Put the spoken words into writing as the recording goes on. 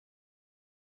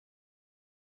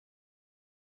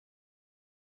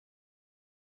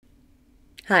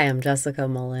Hi, I'm Jessica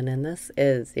Mullen, and this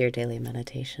is your daily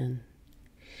meditation.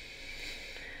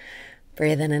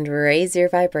 Breathe in and raise your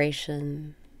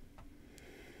vibration.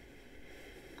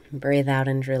 Breathe out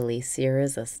and release your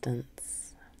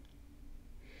resistance.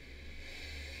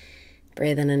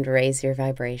 Breathe in and raise your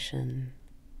vibration.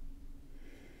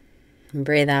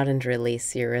 Breathe out and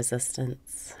release your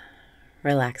resistance.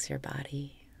 Relax your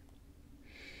body.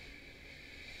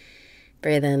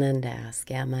 Breathe in and ask,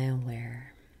 am I aware?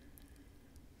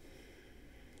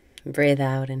 Breathe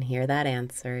out and hear that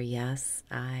answer, yes,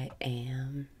 I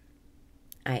am.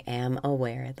 I am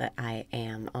aware that I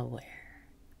am aware.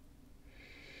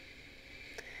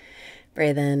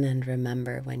 Breathe in and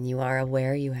remember, when you are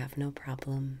aware, you have no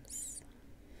problems.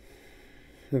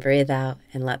 Breathe out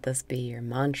and let this be your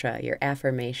mantra, your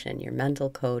affirmation, your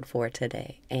mental code for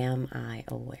today. Am I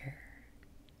aware?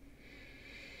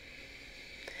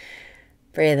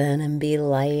 Breathe in and be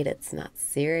light. It's not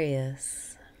serious.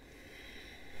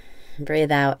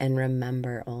 Breathe out and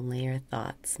remember, only your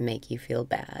thoughts make you feel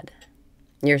bad.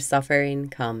 Your suffering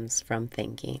comes from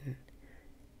thinking.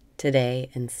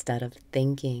 Today, instead of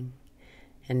thinking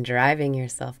and driving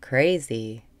yourself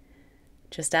crazy,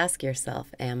 just ask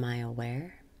yourself, am I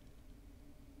aware?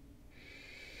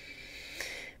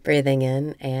 Breathing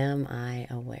in, am I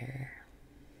aware?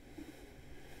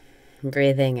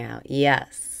 Breathing out,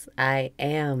 yes, I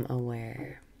am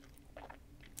aware.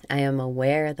 I am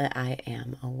aware that I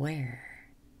am aware.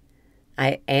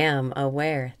 I am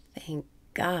aware. Thank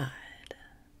God.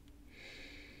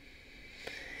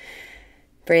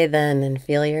 Breathe in and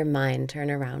feel your mind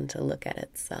turn around to look at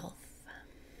itself.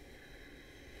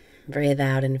 Breathe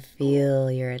out and feel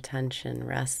your attention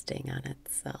resting on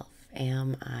itself.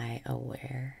 Am I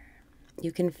aware?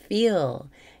 You can feel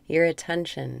your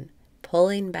attention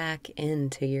pulling back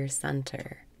into your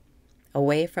center,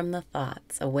 away from the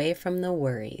thoughts, away from the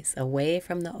worries, away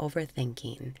from the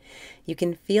overthinking. You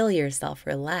can feel yourself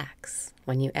relax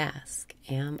when you ask,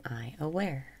 am I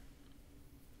aware?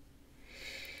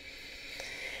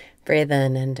 Breathe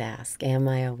in and ask, am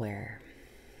I aware?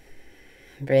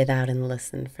 Breathe out and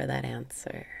listen for that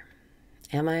answer.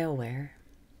 Am I aware?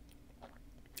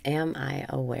 Am I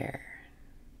aware?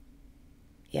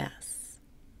 Yes,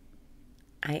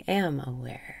 I am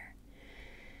aware.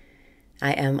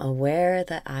 I am aware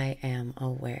that I am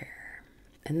aware.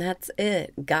 And that's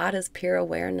it. God is pure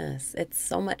awareness. It's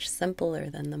so much simpler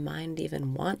than the mind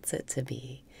even wants it to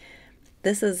be.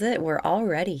 This is it. We're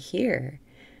already here.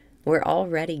 We're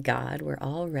already God. We're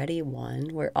already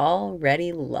one. We're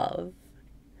already love.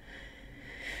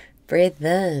 Breathe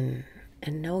in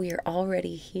and know you're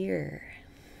already here.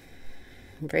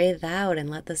 Breathe out and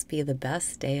let this be the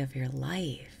best day of your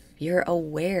life. You're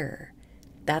aware.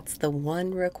 That's the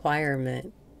one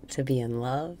requirement to be in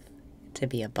love, to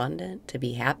be abundant, to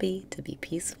be happy, to be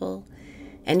peaceful.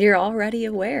 And you're already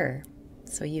aware.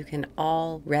 So you can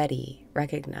already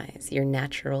recognize your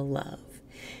natural love,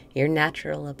 your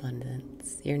natural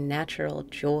abundance, your natural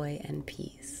joy and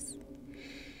peace.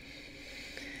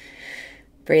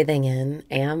 Breathing in,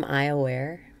 am I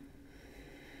aware?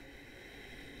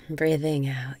 Breathing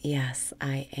out, yes,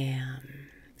 I am.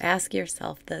 Ask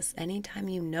yourself this anytime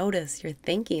you notice you're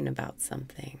thinking about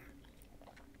something.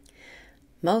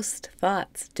 Most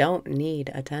thoughts don't need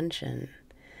attention.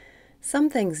 Some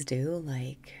things do,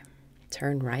 like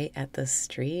turn right at the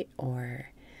street or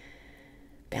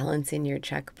balancing your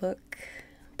checkbook.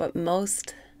 But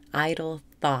most idle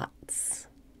thoughts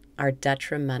are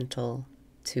detrimental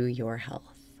to your health.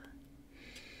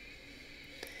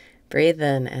 Breathe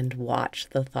in and watch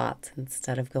the thoughts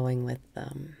instead of going with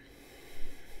them.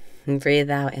 And breathe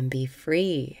out and be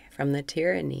free from the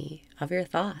tyranny of your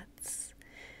thoughts.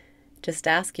 Just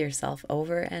ask yourself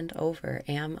over and over,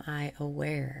 am I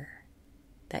aware?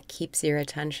 That keeps your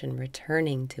attention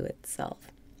returning to itself,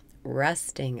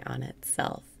 resting on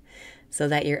itself, so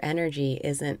that your energy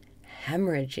isn't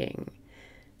hemorrhaging,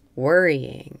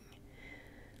 worrying,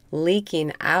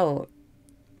 leaking out,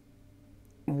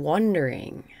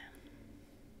 wondering.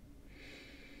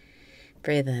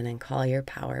 Breathe in and call your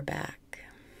power back.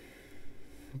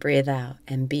 Breathe out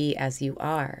and be as you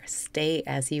are. Stay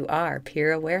as you are.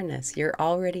 Pure awareness. You're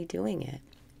already doing it.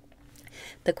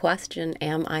 The question,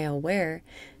 am I aware,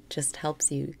 just helps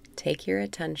you take your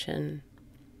attention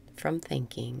from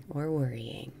thinking or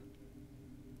worrying,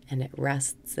 and it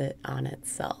rests it on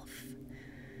itself.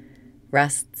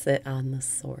 Rests it on the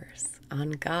source,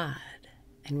 on God.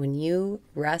 And when you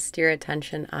rest your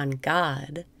attention on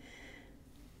God,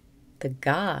 the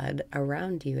God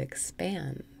around you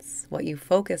expands. expands. What you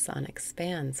focus on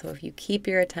expands. So if you keep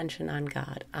your attention on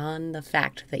God, on the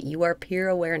fact that you are pure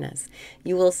awareness,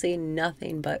 you will see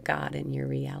nothing but God in your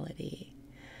reality.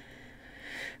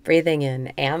 Breathing in,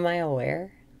 am I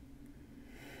aware?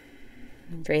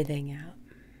 Breathing out,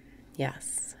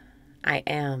 yes, I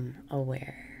am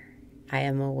aware. I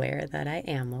am aware that I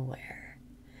am aware.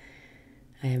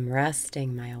 I am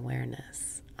resting my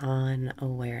awareness on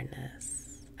awareness.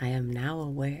 I am now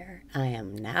aware. I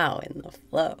am now in the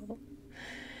flow.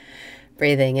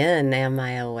 Breathing in, am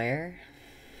I aware?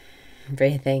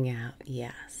 Breathing out,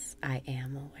 yes, I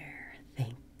am aware.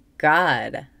 Thank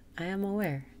God I am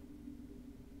aware.